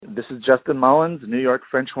This is Justin Mullens, New York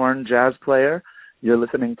French horn jazz player. You're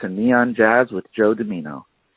listening to Neon Jazz with Joe Domino.